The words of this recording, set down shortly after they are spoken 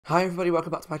Hi everybody,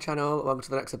 welcome back to my channel. Welcome to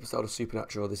the next episode of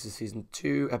Supernatural. This is season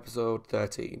 2, episode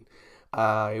 13.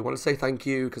 I want to say thank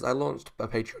you because I launched a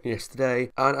Patreon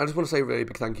yesterday, and I just want to say a really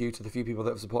big thank you to the few people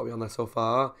that have supported me on there so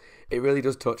far. It really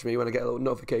does touch me when I get a little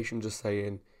notification just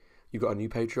saying you've got a new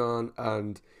Patreon,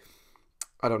 and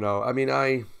I don't know. I mean,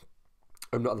 I'm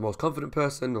not the most confident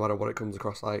person, no matter what it comes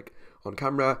across like on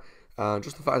camera, and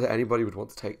just the fact that anybody would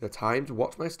want to take the time to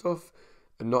watch my stuff,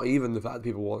 and not even the fact that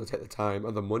people want to take the time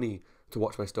and the money to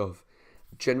watch my stuff,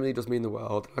 genuinely does mean the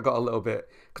world. I got a little bit,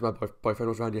 because my boyfriend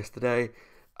was around yesterday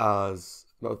as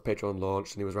my Patreon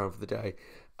launched, and he was around for the day,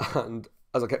 and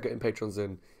as I kept getting patrons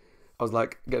in, I was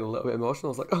like getting a little bit emotional.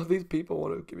 I was like, oh, these people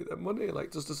want to give me their money,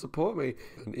 like, just to support me.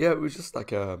 And yeah, it was just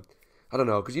like I don't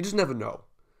know, because you just never know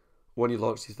when you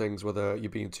launch these things, whether you're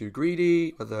being too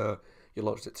greedy, whether you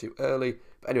launched it too early.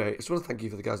 But anyway, I just want to thank you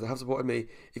for the guys that have supported me.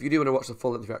 If you do want to watch the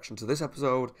full-length reaction to this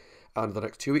episode and the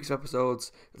next 2 weeks of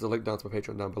episodes, there's a link down to my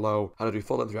Patreon down below, and I do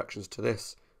full-length reactions to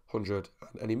this, 100,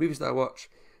 and any movies that I watch,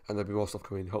 and there'll be more stuff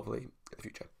coming, hopefully, in the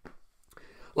future.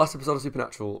 Last episode of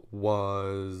Supernatural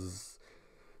was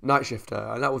Night Shifter,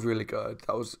 and that was really good.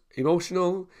 That was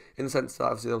emotional, in the sense that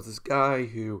obviously there was this guy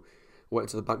who went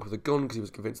into the bank with a gun because he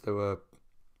was convinced they were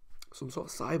some sort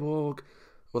of cyborg,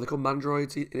 what they call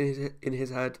mandroids in his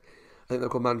head. I think they're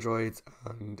called mandroids,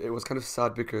 and it was kind of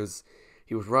sad because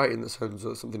he was right in the sense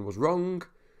that something was wrong,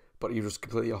 but he was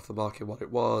completely off the mark in what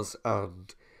it was,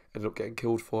 and ended up getting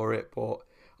killed for it. But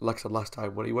like I said last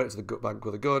time, when he went to the gut bank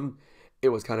with a gun, it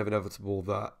was kind of inevitable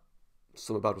that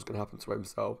something bad was going to happen to him,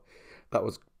 so that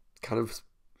was kind of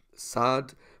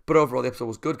sad. But overall, the episode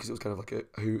was good because it was kind of like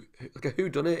a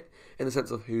whodunit, in the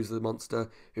sense of who's the monster,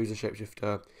 who's the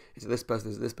shapeshifter, is it this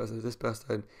person, is it this person, is it this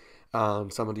person,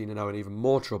 and Sam and Dean are now in even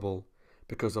more trouble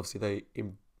because obviously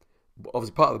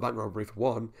obviously part of the bank robbery for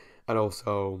one, and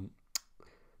also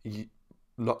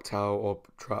knocked out or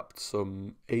trapped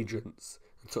some agents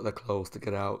and took their clothes to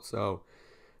get out. So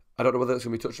I don't know whether it's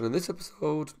going to be touched on in this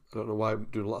episode. I don't know why I'm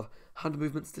doing a lot of hand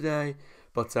movements today,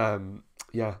 but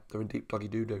yeah, they're in deep doggy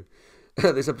doo-doo.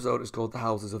 This episode is called The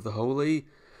Houses of the Holy.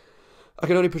 I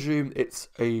can only presume it's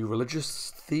a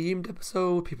religious themed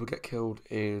episode. People get killed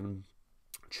in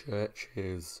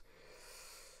churches,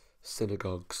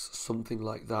 synagogues, something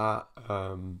like that.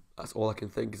 That's all I can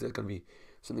think. Is it going to be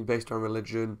something based on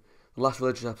religion? The last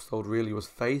religious episode really was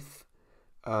faith.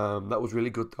 That was really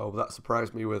good though. That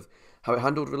surprised me with how it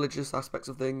handled religious aspects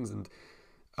of things, and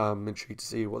I'm intrigued to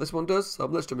see what this one does. So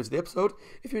let's jump into the episode.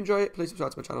 If you enjoy it, please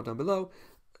subscribe to my channel down below.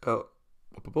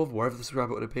 Up above, wherever the subscribe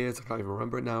button appears, I can't even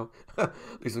remember it now.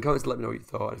 Leave some comments to let me know what you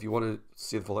thought. And if you want to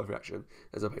see the full reaction,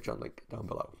 there's a Patreon link down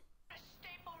below.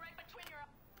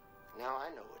 Now I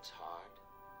know it's hard.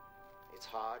 It's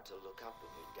hard to look up when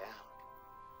you're down.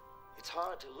 It's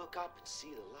hard to look up and see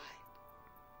the light.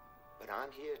 But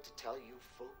I'm here to tell you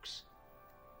folks,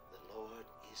 the Lord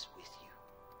is with you.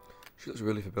 She looks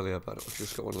really familiar, but she's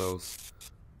just got one of those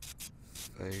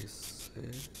faces.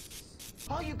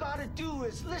 All you gotta do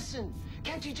is listen.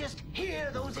 Can't you just hear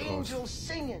those angels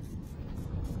singing?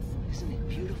 Isn't it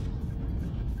beautiful?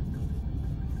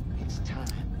 It's time.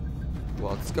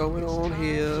 What's going on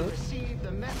here? Receive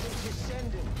the message you're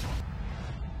sending.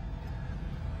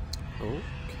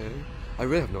 Okay. I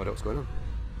really have no idea what's going on.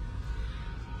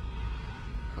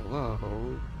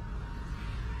 Hello?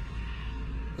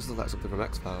 This looks like something from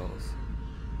X-Files.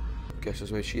 Guess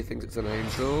just maybe she thinks it's an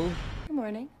angel. Good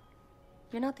morning.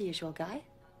 You're not the usual guy.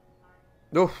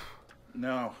 Oof.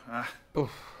 No.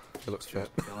 Oof. It looks fit.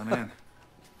 Filling in.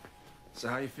 So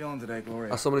how you feeling today,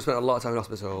 Gloria? As someone who spent a lot of time in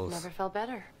hospitals. Never felt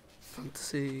better.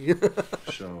 Fantasy.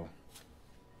 So,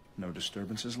 no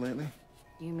disturbances lately?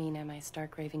 You mean am I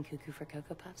stark raving cuckoo for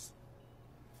Cocoa Puffs?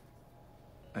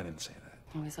 I didn't say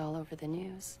that. It was all over the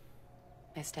news.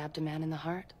 I stabbed a man in the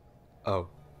heart Oh.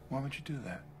 Why would you do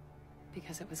that?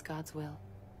 because it was God's will.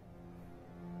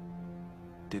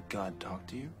 Did God talk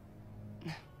to you?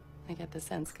 I get the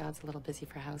sense God's a little busy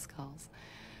for house calls.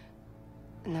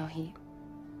 No, he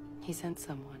sent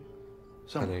someone.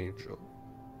 An angel.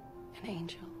 An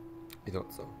angel. You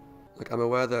thought so? Like, I'm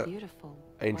aware that Beautiful.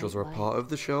 angels are a part of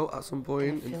the show at some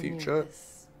point in the future.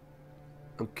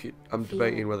 I'm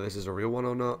debating whether this is a real one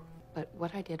or not. But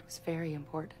what I did was very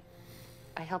important.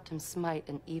 I helped him smite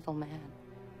an evil man.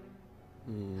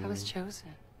 I was chosen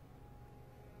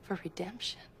for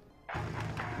redemption. Oh.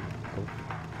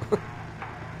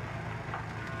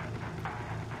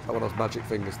 That one of those magic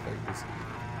fingers things.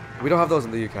 We don't have those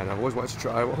in the UK now. I've always wanted to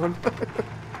try one.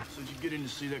 So did you get in to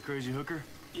see that crazy hooker?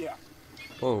 Yeah.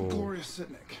 Oh. Gloria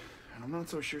Sitnick. And I'm not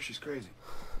so sure she's crazy.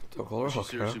 Don't call her a She hooker.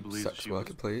 seriously believes Sex she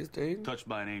worker, was please, Dean. touched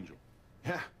by an angel.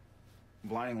 Yeah.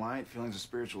 Blinding light, feelings of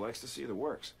spiritual ecstasy, the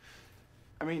works.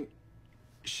 I mean,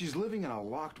 she's living in a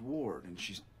locked ward, and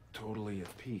she's totally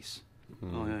at peace.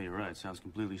 Oh, yeah, you're right. Sounds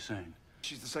completely sane.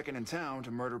 She's the second in town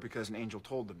to murder because an angel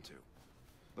told them to.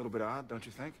 A little bit odd, don't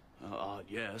you think? Odd,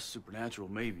 yes. Supernatural,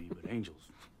 maybe. But angels,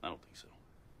 I don't think so.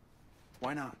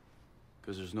 Why not?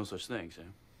 Because there's no such thing,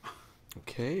 Sam.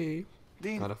 Okay.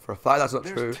 Dean, For a fact, that's not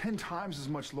there's true. 10 times as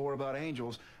much lore about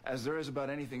angels as there is about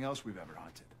anything else we've ever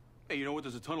hunted. Hey, you know what?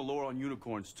 There's a ton of lore on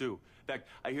unicorns, too. In fact,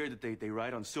 I hear that they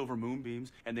ride on silver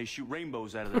moonbeams and they shoot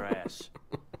rainbows out of their ass.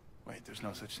 Wait, there's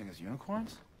no such thing as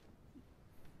unicorns?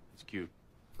 It's cute.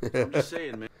 I'm just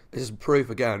saying, man. This is proof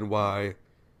again why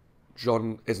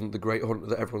John isn't the great hunter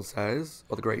that everyone says,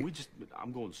 or the great.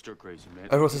 I'm going stir crazy, man.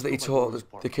 Everyone says that he Let's go back to taught this the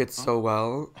part. kids so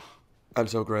well and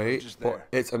so great, Just but there.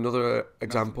 it's another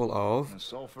example of No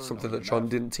sulfur, something no that John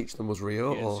meth. didn't teach them was real,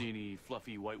 You didn't or see any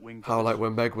fluffy white wing how, like, feathers?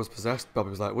 when Meg was possessed, Bobby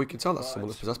was like, we can tell that's someone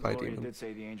that's possessed by a Gloria demon. did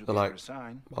say the angel They're gave like, her a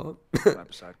sign. what? Right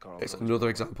beside Carl It's Gold's another door.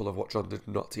 example of what John did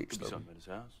not teach Could be them. something at his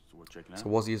house. It's worth checking out. So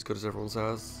was he as good as everyone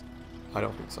says? I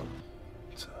don't think so.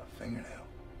 It's a fingernail.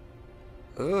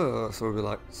 Ugh, someone would be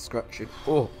like scratching.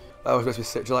 Oh, that always makes me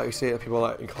sick. Do you like you see it, people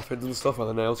like in coffins and stuff where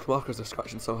the nails come off because they're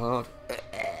scratching so hard?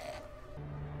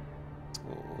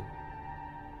 Oh.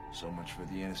 So much for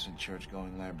the innocent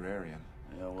church-going librarian.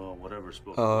 Yeah, well, whatever's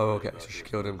supposed Oh, to be okay, about so she this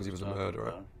killed him because he was a stuff,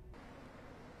 murderer.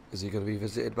 Is he going to be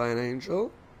visited by an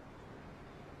angel?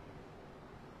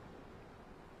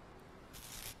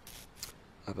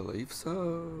 I believe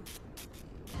so.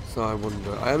 So I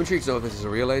wonder. I am intrigued to know if this is a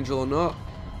real angel or not.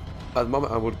 At the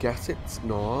moment, I would guess it's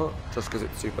not, just because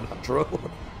it's supernatural.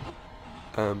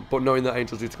 But knowing that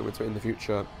angels do come into it in the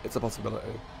future, it's a possibility.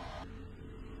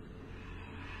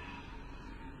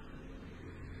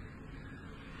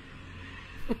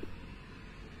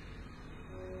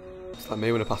 It's like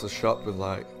me when I pass a shop with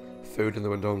like food in the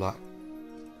window. I'm like,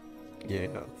 yeah,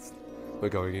 we're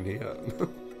going in here.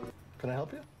 Can I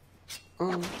help you?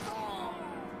 Oh,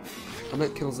 I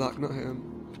meant kill Zach, not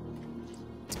him.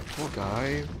 Poor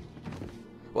guy.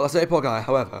 Well, I say poor guy.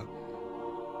 However,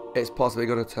 it's possibly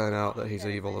going to turn out that he's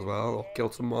evil as well, or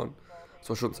killed someone.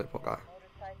 So I shouldn't say poor guy.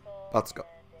 Bad Scott.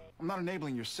 I'm not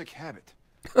enabling your sick habit.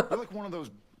 You're like one of those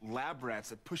lab rats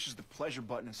that pushes the pleasure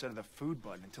button instead of the food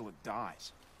button until it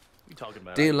dies. What are you talking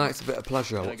about? Dean likes a bit of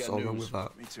pleasure. I What's got all wrong news. with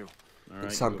that? Me too. All It's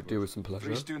right, Sam go could for do it. with some 3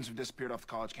 pleasure. students have disappeared off the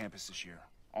college campus this year.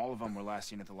 All of them were last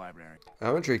seen at the library.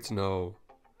 I'm intrigued to know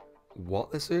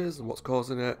what this is and what's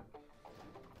causing it.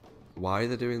 Why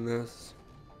they're doing this.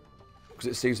 Because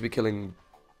it seems to be killing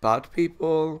bad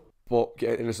people, but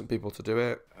getting innocent people to do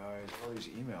it. He's all these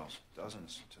emails,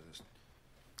 dozens, to this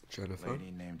Jennifer.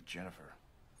 lady named Jennifer.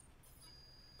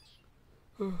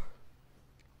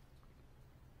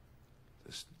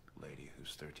 This lady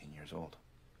who's 13 years old.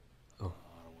 I don't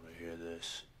want to hear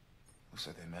this. Looks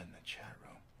like they met in the chat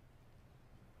room.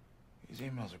 These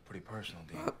emails are pretty personal,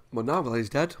 Dean. Well, now that he's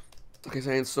dead, like I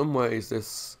say, in some ways,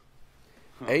 this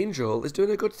angel is doing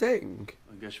a good thing.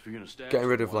 I guess if you're gonna stab Getting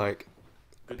rid of, someone, like,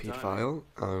 a good timing. paedophile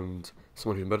and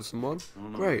someone who murdered someone. I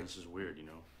don't know, Great. This is weird, you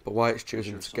know. But why it's Sure,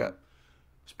 choosing to some get,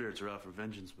 spirits are out for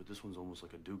vengeance, but this one's almost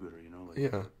like a do-gooder, you know. Like,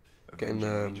 yeah, getting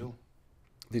Avenging Angel?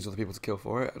 these other people to kill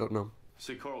for it. I don't know.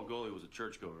 Say Carl Goley was a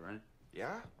churchgoer, right?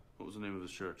 Yeah? What was the name of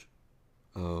his church?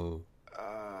 Oh,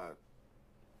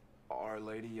 Our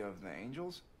Lady of the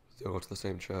Angels? they all go to the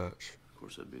same church. Of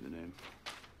course, that'd be the name.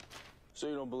 So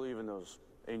you don't believe in those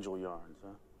angel yarns, huh?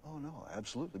 Oh, no, I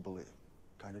absolutely believe.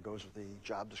 Kind of goes with the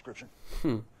job description.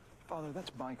 Father,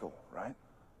 that's Michael, right?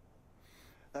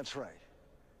 That's right.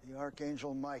 The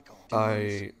Archangel Michael.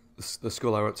 The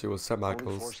school I went to was St. Holy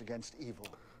Michael's, force against evil.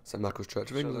 St. Michael's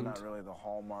Church of So they're England. not really the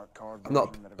Hallmark card I'm not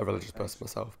version that a everybody religious thinks. person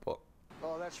myself, but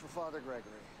Oh, that's for Father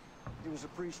Gregory. He was a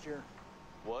priest here.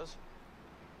 Was?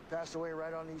 Passed away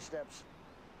right on these steps.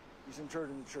 He's interred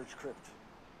in the church crypt.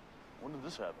 When did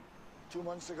this happen? 2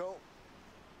 months ago,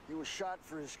 he was shot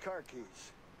for his car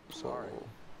keys. so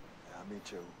Yeah, me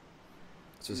too.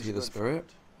 it's just He's he the good for spirit.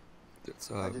 it.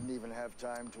 It's I didn't even have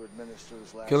time to administer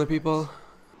his last killing rites. people.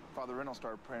 Father Reynolds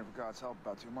started praying for God's help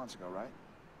about 2 months ago, right?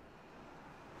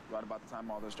 Right about the time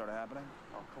all this started happening?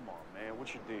 Oh, come on, man.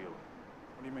 What's your deal?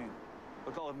 What do you mean?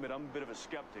 Look, I'll admit, I'm a bit of a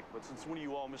skeptic, but since when are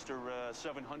you all Mr.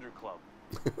 700 Club?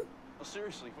 Well,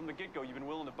 seriously, from the get-go, you've been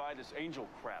willing to buy this angel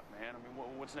crap, man. I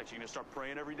mean, what's next? You gonna start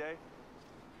praying every day?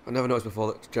 I never noticed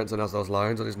before that Jensen has those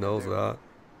lines on his nose there.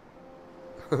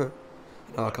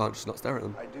 No, I can't just not stare at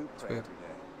them. I do pray weird. every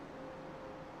day.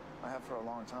 I have for a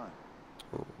long time.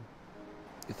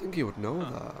 You think he would know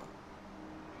that?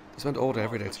 They spend all day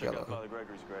every day Let's check together. out Father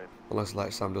Gregory's grave. Unless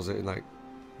like Sam does it in like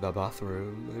the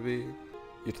bathroom, maybe.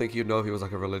 You'd think he'd know if he was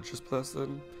like a religious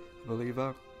person. I believe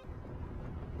her.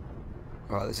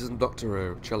 Alright, this isn't Doctor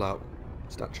Who. Chill out,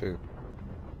 statue.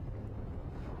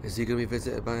 Is he going to be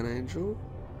visited by an angel?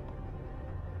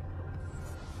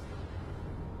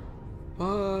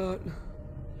 What?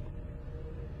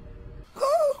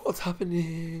 Oh, what's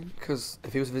happening? Because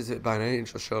if he was visited by an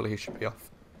angel, surely he should be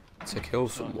off to kill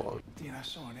someone. Dean, I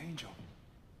saw an angel.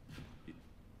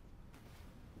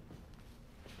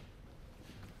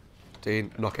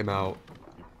 Dean, knock him out.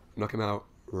 Knock him out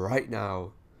right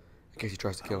now. In case he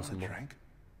tries to kill someone. Drink?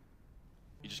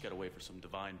 You just gotta wait for some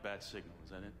divine bat signal,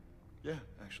 is that it? Yeah,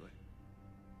 actually.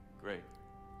 Great.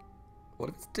 What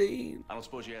if it's Dean? I don't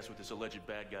suppose you asked what this alleged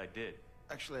bad guy did.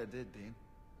 Actually, I did, Dean.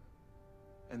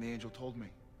 And the angel told me.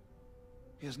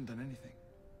 He hasn't done anything.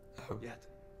 Oh. Yet.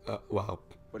 Wow.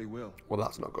 But he will. Well,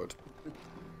 that's not good.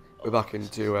 We're back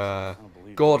into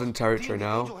Gordon territory Dean,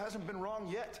 now. the angel hasn't been wrong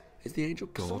yet. Is the angel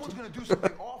Someone's Gordon? gonna do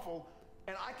something awful,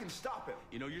 and I can stop it.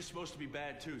 You know, you're supposed to be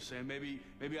bad too, Sam. Maybe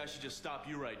I should just stop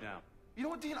you right now. You know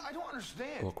what, Dean? I don't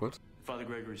understand. Awkward. If Father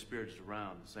Gregory's spirit is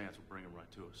around, the seance will bring him right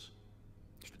to us.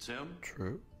 If it's him,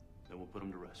 True. then we'll put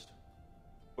him to rest.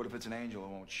 What if it's an angel? It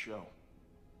won't show.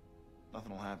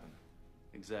 Nothing will happen.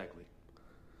 Exactly.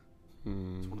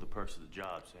 It's one of the perks of the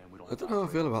job, Sam. We don't. I don't know how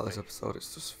I feel about this episode. It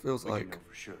just feels We can like, know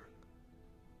for sure.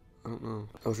 I don't know.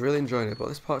 I was really enjoying it, but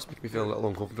this part's making me feel a little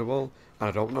uncomfortable, and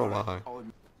I don't know why.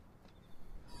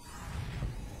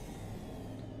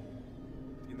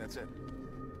 Dean, that's it.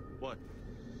 What?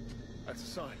 That's a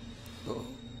sign. Oh.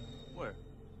 Where?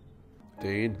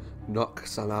 Dean, knock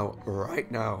Sam out right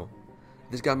now.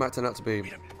 This guy might turn out to be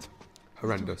Wait a minute.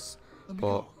 horrendous, Let me but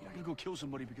go. You're not gonna go kill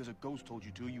somebody because a ghost told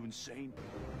you to. You insane?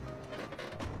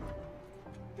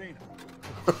 Dean.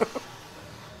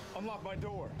 Unlock my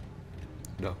door.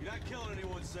 no. You're not killing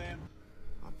anyone, Sam.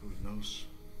 Apud nos.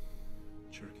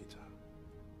 Chirkita.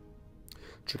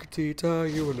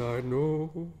 Chiquitita, you and I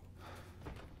know.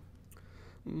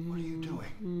 What are you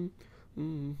doing?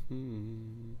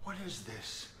 Mm-hmm. What is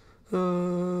this?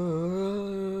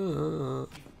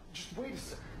 Just wait a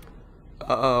second.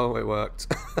 Uh-oh, it worked.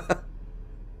 Oh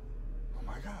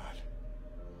my God.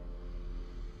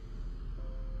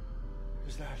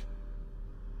 Is that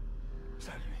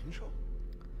an angel?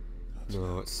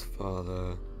 No, it's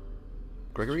Father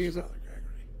Gregory, is it? Father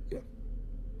Gregory. Yeah.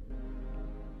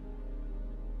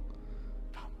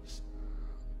 Thomas.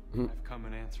 I've come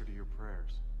in answer to your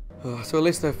prayers. So at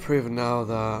least they've proven now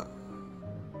that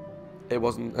it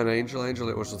wasn't an angel,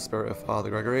 it was the spirit of Father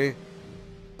Gregory.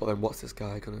 But then what's this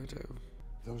guy gonna do?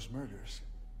 Those murders.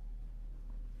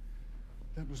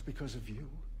 That was because of you.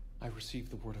 I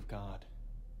received the word of God.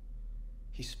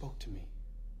 He spoke to me,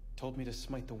 told me to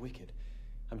smite the wicked.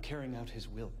 I'm carrying out his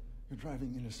will. You're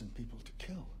driving innocent people to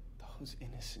kill. Those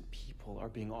innocent people are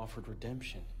being offered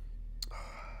redemption.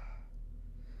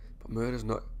 But murder's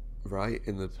not right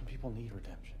in the Some people need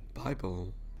redemption.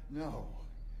 Bible. No.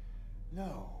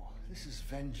 No. This is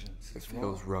vengeance. It It's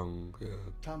feels wrong, yeah.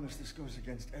 Thomas, this goes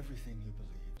against everything you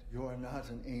believed. You are not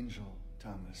an angel,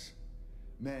 Thomas.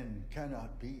 Men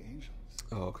cannot be angels.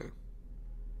 Oh, okay.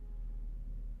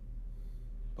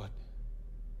 But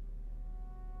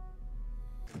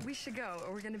We should go,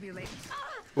 or we're gonna be late.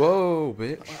 Whoa,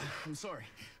 bitch. I'm sorry.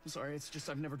 It's just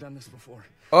I've never done this before.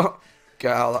 Oh,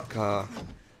 get out of that car.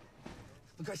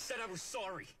 Look, I said I was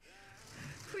sorry.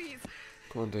 Please.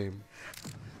 Come on, Dean.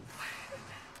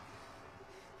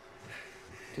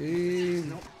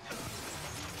 Dean.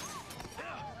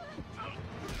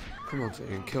 Come on,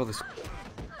 Dean. Kill this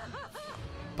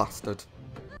bastard.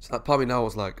 So that part of me now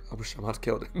was like, I wish I had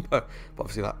killed him, but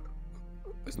obviously that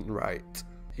isn't right.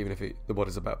 Even if the world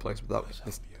is a better place without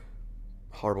this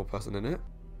horrible person in it.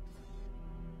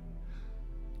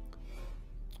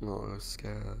 Oh, I was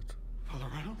scared. Father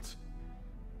Reynolds?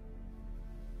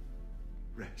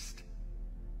 Rest.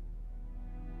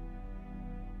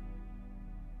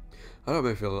 I don't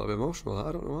know, feel a little bit emotional.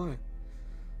 I don't know why.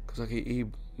 Because like he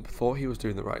thought he was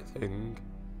doing the right thing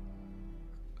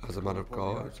as a man of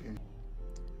God.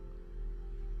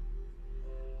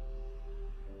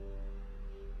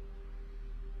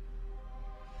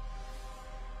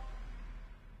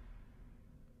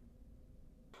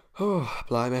 Oh,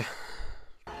 blimey.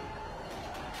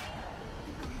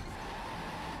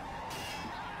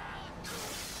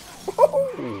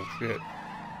 Oh, shit.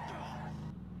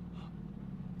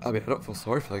 I mean, I don't feel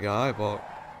sorry for the guy, but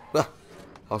that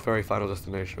was very Final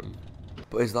Destination.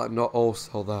 But is that not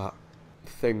also that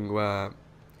thing where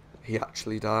he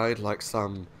actually died, like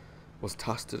Sam was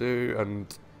tasked to do,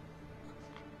 and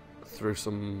through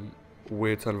some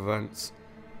weird turn of events,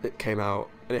 it came out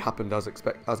and it happened as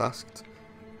asked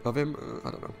of him? I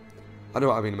don't know. I know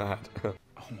what I mean in my head.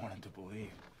 I wanted to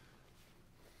believe.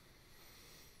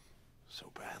 so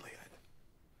badly.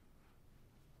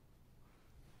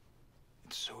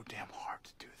 It's so damn hard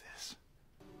to do this.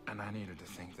 And I needed to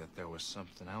think that there was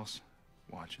something else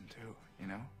watching too, you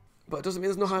know? But it doesn't mean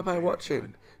there's no high power Something watching.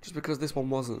 good. Just because this one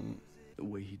wasn't. The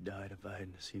way he died, if I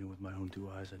hadn't seen it with my own 2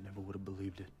 eyes, I never would have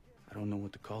believed it. I don't know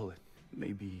what to call it.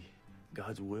 Maybe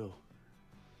God's will.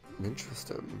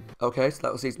 Interesting. Okay, so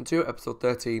that was season 2, episode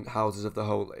 13, Houses of the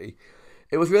Holy.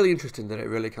 It was really interesting that it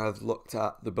really kind of looked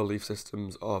at the belief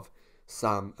systems of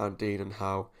Sam and Dean and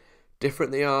how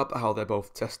different they are, but how they're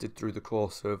both tested through the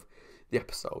course of the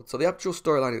episode. So the actual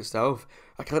storyline itself,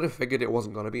 I kind of figured it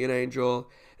wasn't going to be an angel.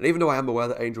 And even though I am aware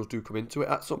that angels do come into it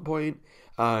at some point,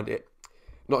 and it,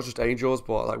 not just angels,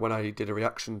 but like when I did a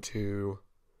reaction to,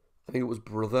 I think it was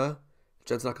Brother,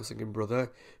 Jensen Ackles singing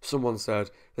Brother, someone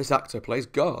said, this actor plays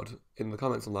God in the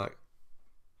comments. I'm like,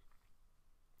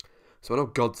 so I know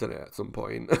God's in it at some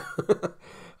point.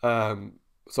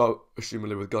 So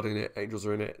assumably with God in it, angels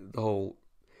are in it, the whole,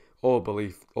 all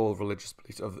belief, all religious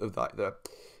beliefs of like the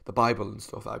Bible and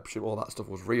stuff, I presume all that stuff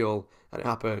was real and it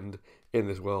happened in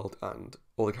this world and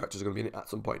all the characters are going to be in it at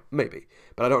some point, maybe.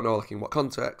 But I don't know like in what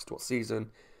context, what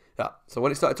season. Yeah. So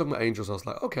when it started talking about angels, I was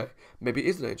like, okay, maybe it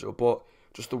is an angel, but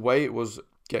just the way it was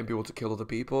getting people to kill other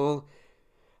people,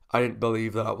 I didn't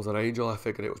believe that was an angel. I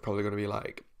figured it was probably going to be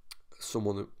like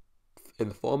someone in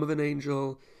the form of an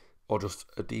angel or just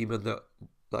a demon that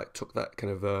like took that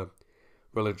kind of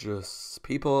religious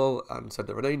people and said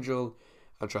they're an angel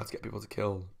and tried to get people to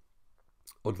kill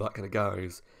under that kind of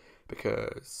guise,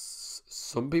 because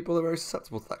some people are very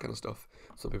susceptible to that kind of stuff,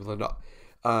 some people are not.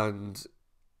 And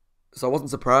so I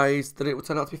wasn't surprised that it would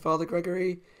turn out to be Father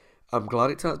Gregory. I'm glad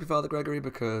it turned out to be Father Gregory,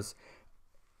 because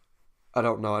I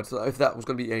don't know, if that was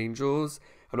going to be angels,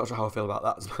 I'm not sure how I feel about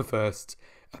that as my first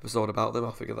episode about them.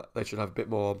 I figure that they should have a bit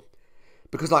more,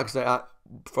 because like I say,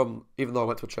 even though I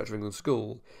went to a Church of England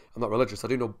school, I'm not religious, I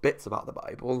do know bits about the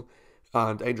Bible,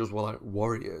 and angels were like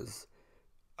warriors,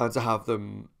 and to have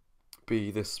them be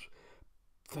this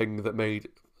thing that made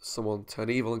someone turn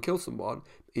evil and kill someone,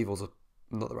 evil's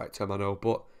not the right term, I know,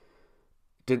 but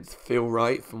didn't feel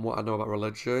right from what I know about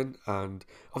religion. And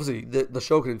obviously the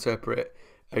show can interpret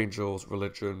angels,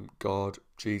 religion, God,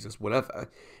 Jesus, whatever,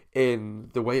 in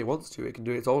the way it wants to. It can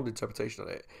do its own interpretation on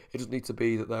it. It doesn't need to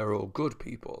be that they're all good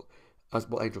people, as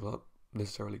well, angels aren't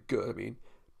necessarily good. I mean,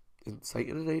 isn't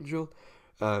Satan an angel?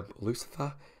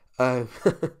 Lucifer?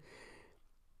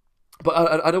 But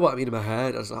I know what I mean in my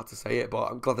head, I just have to say it, but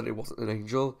I'm glad that it wasn't an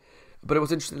angel. But it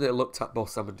was interesting that it looked at both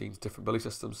Sam and Dean's different belief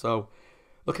systems. So,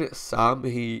 looking at Sam,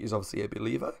 he is obviously a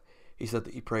believer. He said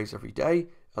that he prays every day,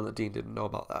 and that Dean didn't know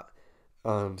about that.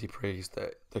 And he prays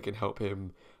that they can help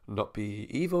him not be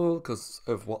evil because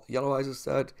of what Yellow Eyes has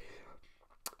said.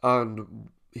 And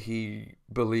he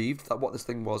believed that what this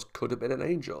thing was could have been an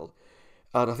angel.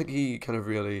 And I think he kind of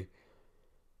really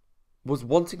was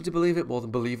wanting to believe it more than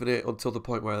believing it, until the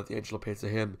point where the angel appeared to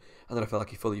him, and then I felt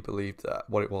like he fully believed that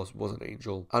what it was an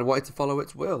angel, and wanted to follow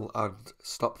its will and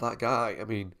stop that guy. I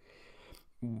mean,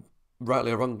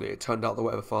 rightly or wrongly, it turned out that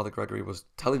whatever Father Gregory was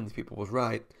telling the people was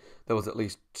right. There was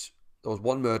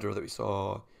one murderer that we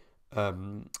saw, a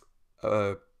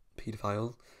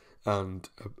paedophile, and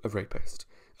a rapist,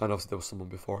 and obviously there was someone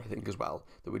before, I think, as well,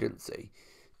 that we didn't see.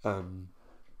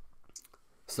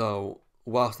 So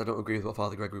whilst I don't agree with what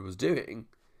Father Gregory was doing,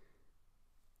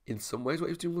 in some ways what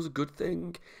he was doing was a good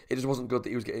thing. It just wasn't good that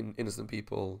he was getting innocent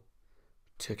people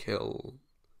to kill,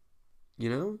 you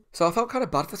know? So I felt kind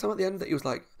of bad for Sam at the end, that he was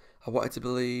like, I wanted to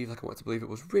believe it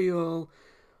was real,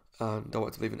 and I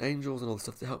wanted to believe in angels and all this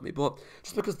stuff to help me. But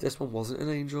just because this one wasn't an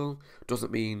angel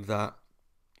doesn't mean that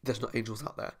there's not angels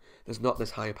out there. There's not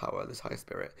this higher power, this higher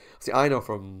spirit. See, I know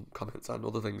from comments and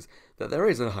other things that there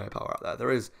is a higher power out there.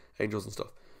 There is angels and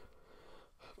stuff.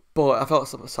 But I felt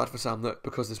sad for Sam that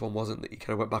because this one wasn't, that he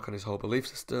kind of went back on his whole belief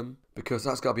system, because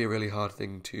that's got to be a really hard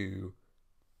thing to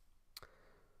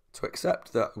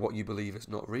accept, that what you believe is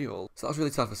not real. So that was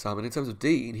really sad for Sam. And in terms of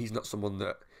Dean, he's not someone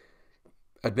that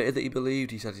admitted that he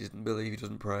believed. He said he didn't believe, he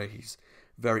doesn't pray. He's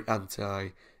very anti,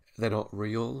 they're not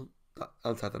real.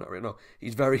 Anti, they're not real. No,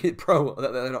 he's very pro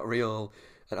that they're not real,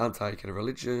 and anti kind of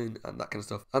religion and that kind of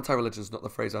stuff. Anti-religion is not the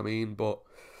phrase I mean, but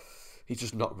he's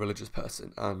just not a religious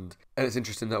person. And it's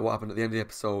interesting that what happened at the end of the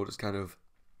episode is kind of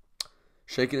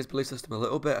shaking his belief system a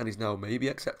little bit, and he's now maybe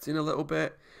accepting a little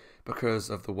bit, because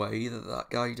of the way that that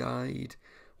guy died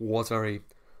was very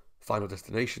Final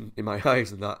Destination in my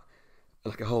eyes, and that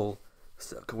like a whole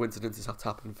set of coincidences have to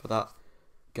happen for that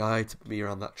guy to be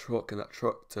around that truck, and that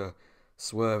truck to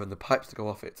swerve and the pipes to go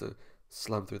off it to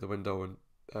slam through the window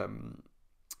and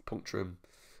puncture him,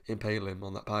 impale him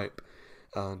on that pipe.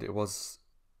 And it was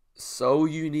so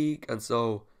unique and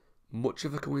so much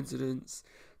of a coincidence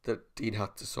that Dean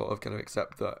had to sort of kind of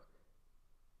accept that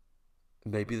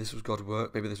maybe this was God's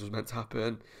work, maybe this was meant to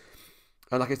happen.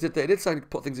 And like I said, it did kind of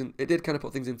put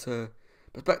things into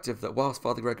perspective that whilst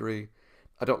Father Gregory,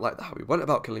 I don't like how he went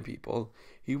about killing people,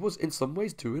 he was in some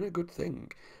ways doing a good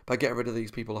thing by getting rid of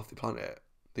these people off the planet,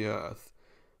 the earth.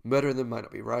 Murdering them might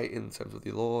not be right in terms of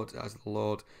the Lord, as the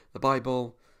Lord, the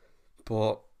Bible,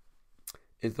 but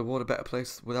is the world a better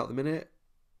place without them in it?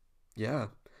 Yeah,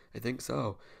 I think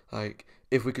so. Like,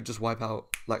 if we could just wipe out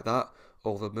like that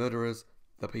all the murderers,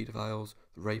 the paedophiles,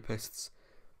 the rapists,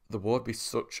 the world would be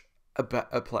such a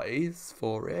better place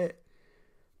for it.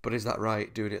 But is that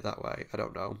right, doing it that way? I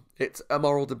don't know. It's a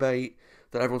moral debate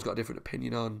that everyone's got a different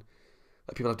opinion on.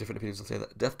 Like, people have different opinions on, say,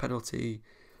 that death penalty,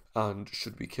 and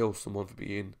should we kill someone for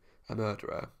being a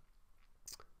murderer?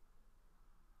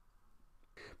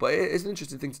 But it is an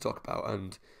interesting thing to talk about,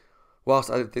 and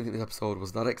whilst I didn't think this episode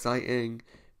was that exciting,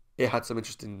 it had some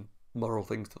interesting moral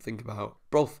things to think about.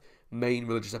 Both main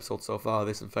religious episodes so far,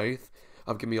 this and Faith,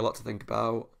 have given me a lot to think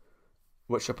about,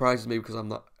 which surprises me because I'm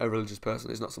not a religious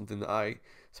person. It's not something that I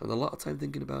spend a lot of time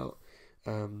thinking about.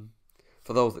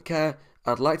 For those that care,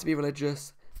 I'd like to be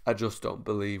religious. I just don't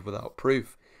believe without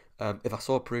proof. If I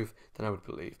saw proof, then I would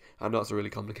believe. I know it's a really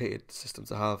complicated system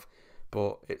to have,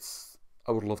 but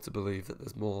I would love to believe that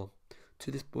there's more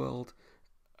to this world.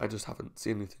 I just haven't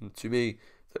seen anything to me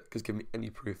that has given me any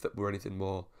proof that we're anything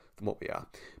more than what we are.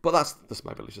 But that's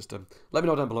my belief system. Let me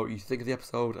know down below what you think of the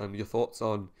episode and your thoughts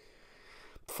on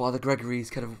Father Gregory's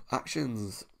kind of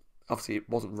actions. Obviously, it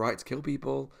wasn't right to kill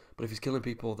people, but if he's killing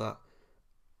people that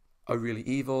are really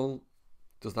evil,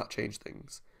 does that change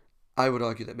things? I would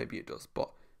argue that maybe it does, but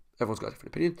everyone's got a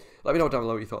different opinion. Let me know down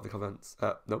below what you thought in the comments.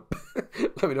 Nope.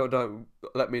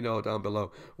 Let me know down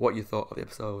below what you thought of the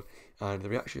episode and the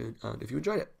reaction, and if you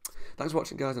enjoyed it. Thanks for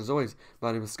watching, guys, and as always,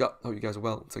 my name is Scott. Hope you guys are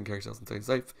well, taking care of yourselves and staying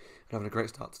safe, and having a great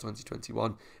start to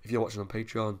 2021. If you're watching on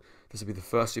Patreon, this will be the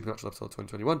first Supernatural episode of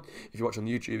 2021. If you're watching on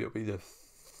YouTube, it'll be the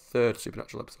third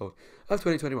Supernatural episode of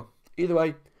 2021. Either way,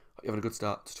 hope you're having a good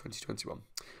start to 2021.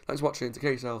 Thanks for watching, take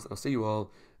care of yourselves, and I'll see you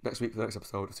all next week for the next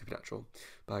episode of Supernatural.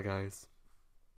 Bye, guys.